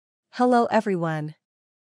Hello everyone.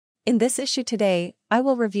 In this issue today, I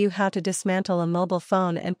will review how to dismantle a mobile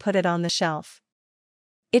phone and put it on the shelf.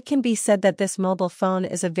 It can be said that this mobile phone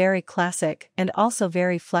is a very classic and also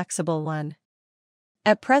very flexible one.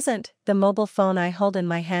 At present, the mobile phone I hold in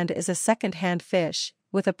my hand is a second-hand fish,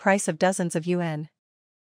 with a price of dozens of yuan.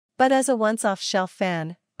 But as a once-off-shelf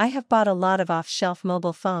fan, I have bought a lot of off-shelf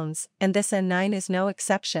mobile phones, and this N9 is no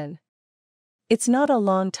exception. It's not a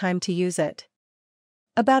long time to use it.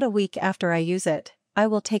 About a week after I use it, I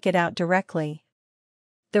will take it out directly.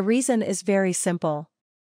 The reason is very simple.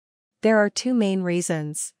 There are two main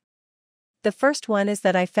reasons. The first one is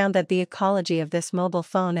that I found that the ecology of this mobile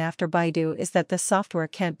phone after Baidu is that the software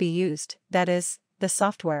can't be used, that is, the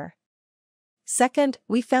software. Second,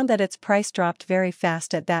 we found that its price dropped very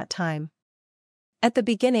fast at that time. At the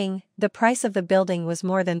beginning, the price of the building was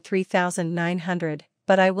more than 3,900,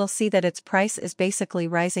 but I will see that its price is basically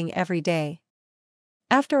rising every day.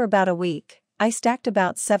 After about a week, I stacked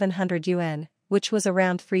about 700 yuan, which was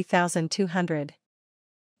around 3,200.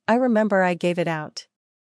 I remember I gave it out.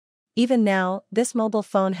 Even now, this mobile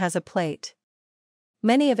phone has a plate.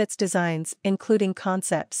 Many of its designs, including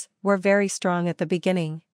concepts, were very strong at the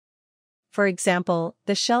beginning. For example,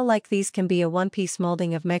 the shell like these can be a one-piece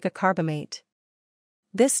molding of megacarbamate.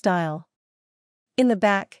 This style. In the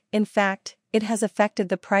back, in fact, it has affected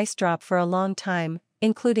the price drop for a long time,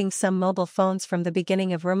 including some mobile phones from the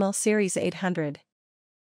beginning of Rimmel Series 800.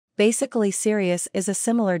 Basically Sirius is a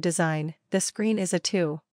similar design, the screen is a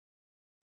 2.